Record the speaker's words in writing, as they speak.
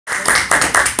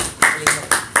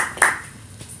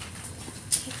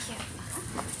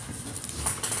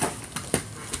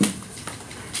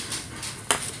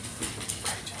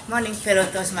Morning, fellow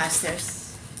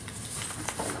Toastmasters.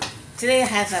 Today I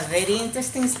have a very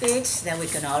interesting speech that we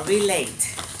can all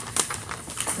relate.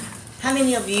 How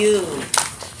many of you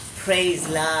praise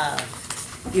love?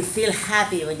 You feel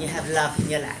happy when you have love in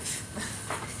your life?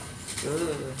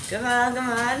 Ooh, come on, come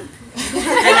on.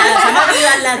 And some of you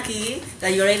are lucky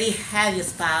that you already have your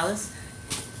spouse,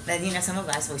 but some of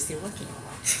us, we're still working.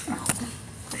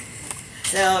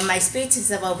 So my speech is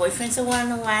about Boyfriends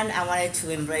 101. I wanted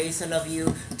to embrace all of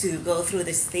you to go through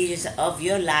the stages of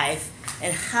your life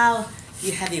and how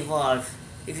you have evolved.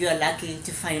 If you are lucky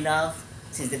to find love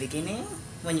since the beginning,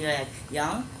 when you are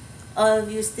young, or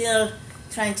if you're still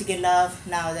trying to get love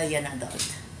now that you're an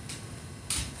adult.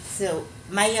 So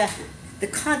the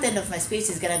content of my speech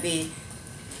is going to be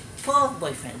for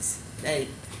boyfriends. Like,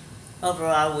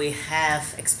 overall, we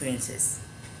have experiences.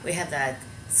 We have that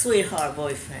sweetheart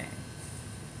boyfriend.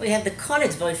 We have the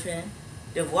college boyfriend,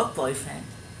 the work boyfriend,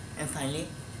 and finally,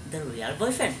 the real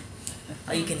boyfriend.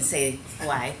 Or you can say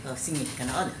wife or significant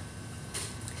other.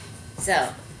 So,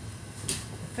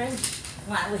 first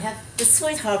one, we have the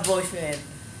sweetheart boyfriend.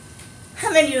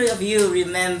 How many of you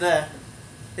remember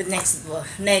the next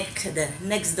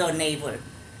door neighbor?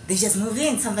 They just moved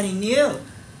in, somebody new.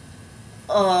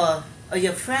 Or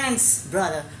your friend's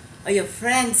brother, or your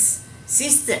friend's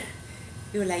sister.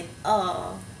 You're like,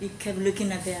 oh, you kept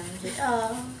looking at them, like,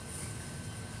 oh.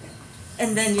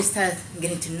 And then you start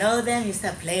getting to know them, you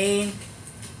start playing,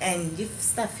 and you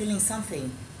start feeling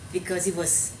something because it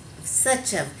was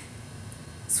such a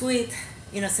sweet,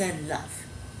 innocent love.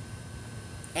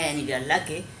 And if you're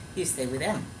lucky, you stay with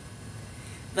them.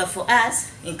 But for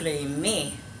us, including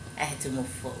me, I had to move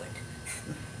forward.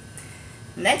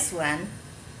 Next one,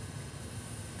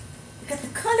 we got the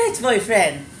college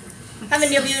boyfriend. How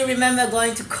many of you remember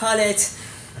going to college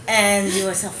and you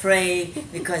was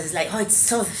afraid because it's like, oh, it's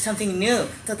something new,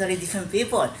 totally different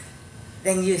people.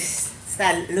 Then you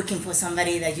start looking for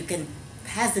somebody that you can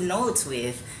pass the notes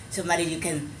with, somebody you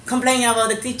can complain about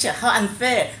the teacher, how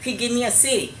unfair, he gave me a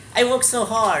C, I worked so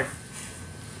hard.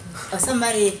 Or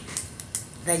somebody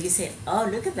that you say, oh,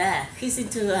 look at that, he's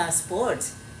into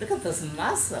sports, look at those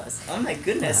muscles, oh my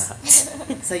goodness.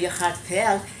 So your heart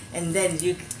fell, and then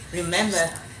you remember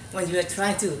when you were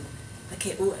trying to,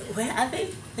 okay, where are they?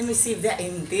 Let me see if they're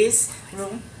in this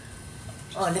room.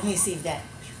 Or let me see if they're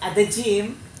at the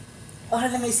gym. Or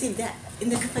let me see if they're in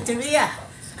the cafeteria.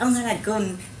 I'm gonna go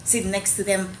and sit next to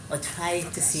them or try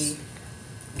to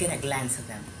get a glance at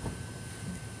them.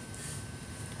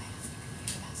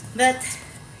 But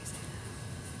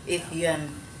if you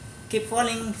keep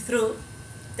falling through,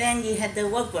 then you had the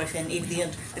work boyfriend if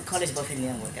the college boyfriend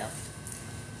didn't work out.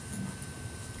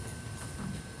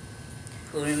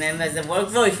 Who remembers the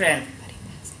work boyfriend?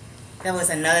 That was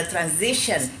another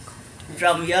transition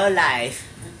from your life.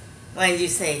 When you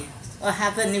say, what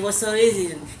happened? It was so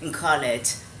easy in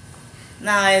college.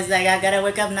 Now it's like, I gotta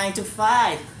wake up 9 to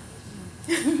 5.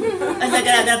 It's like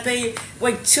I gotta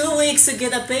wait 2 weeks to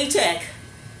get a paycheck.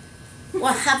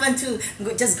 What happened to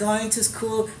just going to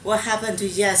school? What happened to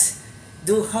just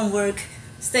do homework,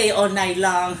 stay all night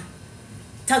long,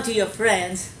 talk to your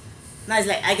friends? Now it's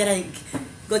like, I gotta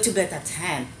go to bed at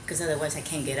 10, because otherwise I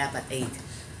can't get up at 8.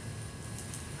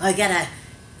 I gotta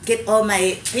get all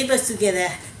my papers together,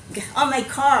 get on my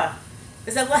car.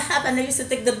 It's like, what happened? I used to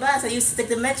take the bus, I used to take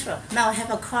the metro. Now I have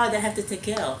a car that I have to take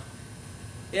care of.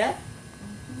 Yeah?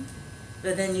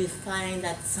 But then you find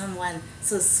that someone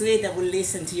so sweet that will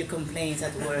listen to your complaints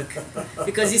at work.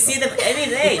 Because you see them every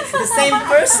day, the same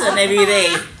person every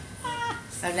day.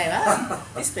 I'm like, wow,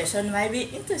 this person might be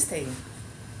interesting.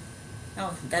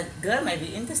 Oh, that girl might be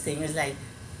interesting. It's like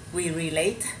we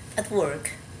relate at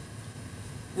work.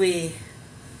 We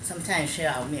sometimes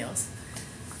share our meals.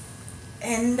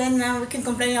 And then we can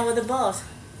complain about the boss.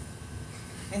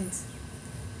 And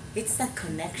it's that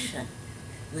connection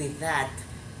with that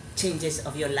changes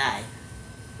of your life.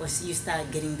 Once you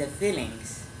start getting the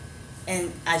feelings.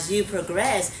 And as you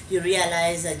progress, you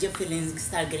realize that your feelings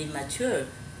start getting mature.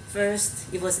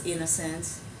 First, it was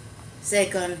innocence.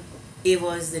 Second, it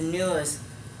was the news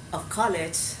of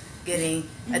college, getting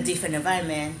a different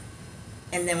environment.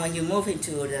 And then when you move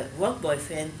into the work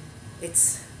boyfriend,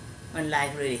 it's when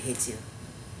life really hits you.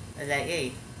 It's like,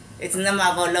 hey, it's not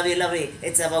about lovey,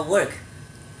 it's about work.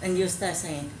 And you start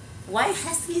saying, why it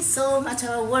has to be so much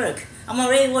about work? I'm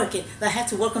already working, but I have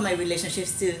to work on my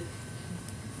relationships too.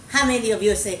 How many of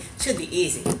you say, should be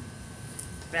easy,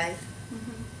 right?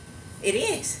 Mm-hmm. It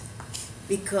is,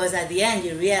 because at the end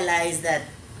you realize that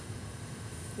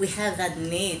we have that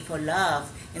need for love,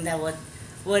 and that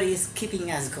what is keeping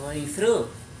us going through.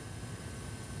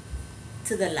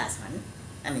 To the last one,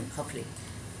 I mean, hopefully.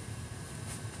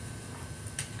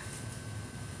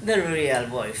 the real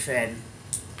boyfriend.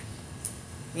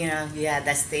 You know, you had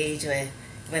that stage where you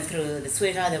went through the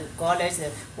sweetheart, the college,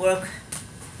 the work.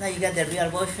 Now you got the real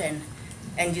boyfriend,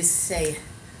 and you say,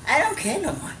 I don't care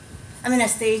no more. I'm in a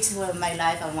stage where my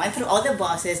life, I went through all the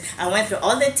bosses, I went through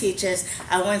all the teachers,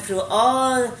 I went through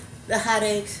all the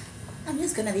heartaches. I'm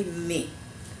just gonna be me.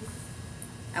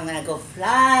 I'm gonna go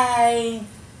fly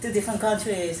to different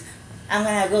countries. I'm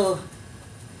gonna go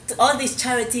to all these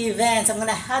charity events. I'm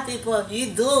gonna help people. You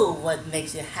do what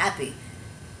makes you happy.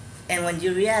 And when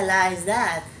you realize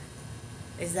that,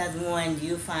 is that when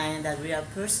you find that real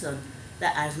person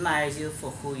that admires you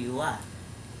for who you are.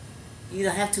 You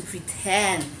don't have to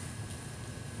pretend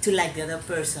to like the other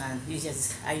person. You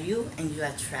just are you, and you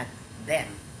attract them.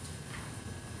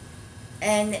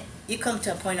 And you come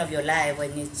to a point of your life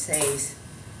when it says,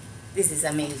 this is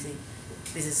amazing.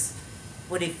 This is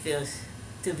what it feels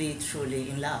to be truly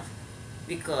in love.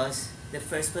 Because the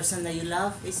first person that you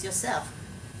love is yourself.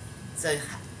 So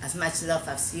as much love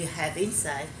as you have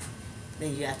inside,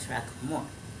 then you attract more.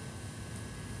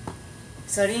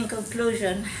 So in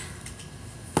conclusion,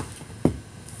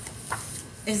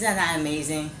 isn't that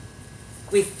amazing?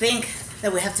 We think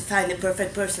that we have to find the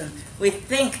perfect person. We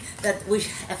think that we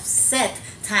have set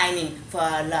timing for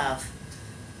our love.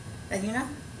 But you know,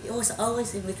 it was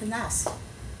always within us.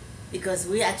 Because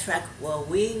we attract what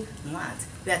we want.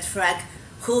 We attract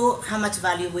how much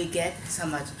value we get, how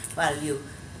much value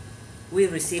we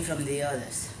receive from the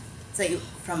others. So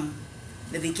from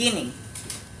the beginning,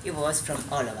 it was from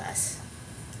all of us.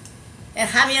 And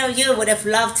how many of you would have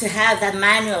loved to have that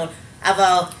manual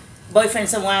about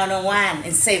boyfriends 101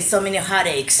 and save so many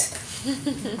heartaches?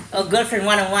 Or girlfriend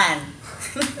 101?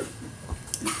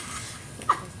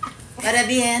 But at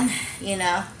the end, you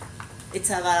know, it's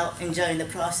about enjoying the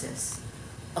process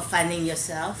of finding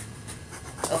yourself,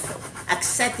 of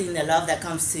accepting the love that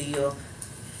comes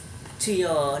to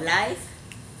your life.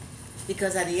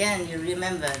 Because at the end, you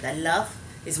remember that love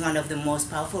is one of the most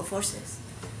powerful forces.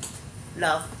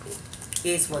 Love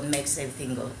is what makes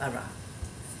everything go around.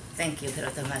 Thank you,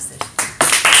 Toasmasters.